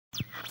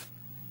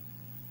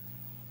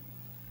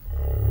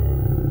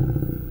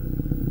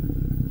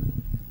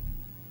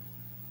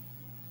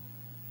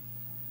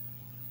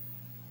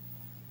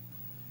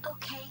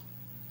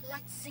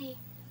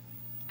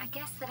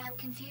that I'm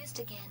confused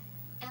again.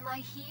 Am I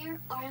here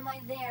or am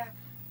I there?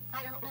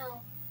 I don't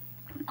know.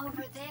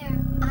 Over there,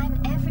 I'm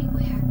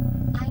everywhere.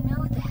 I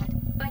know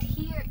that, but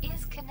here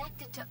is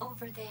connected to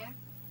over there.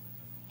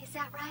 Is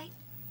that right?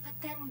 But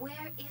then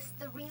where is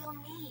the real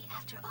me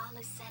after all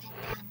is said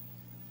and done?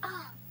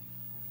 Oh,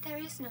 there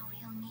is no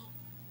real me.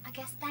 I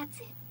guess that's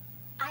it.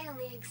 I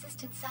only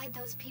exist inside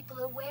those people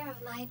aware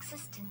of my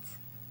existence.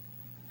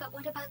 But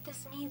what about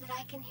this me that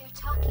I can hear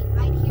talking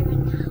right here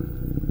and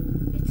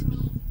now? It's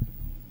me,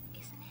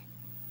 isn't it?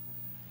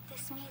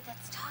 This me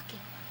that's talking.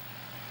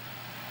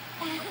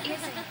 Who is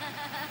it?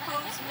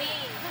 Who's me?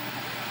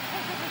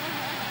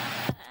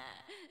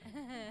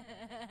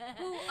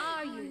 Who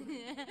are you?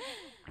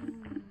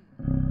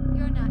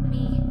 You're not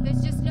me.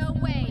 There's just no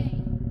way.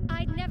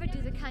 I'd never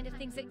do the kind of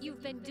things that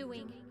you've been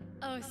doing.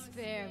 Oh,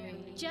 spare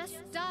me. Just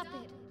stop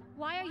it.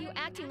 Why are you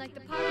acting like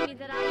the part of me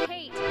that I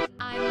hate?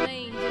 I'm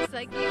lame just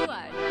like you are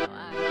now,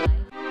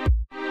 aren't I?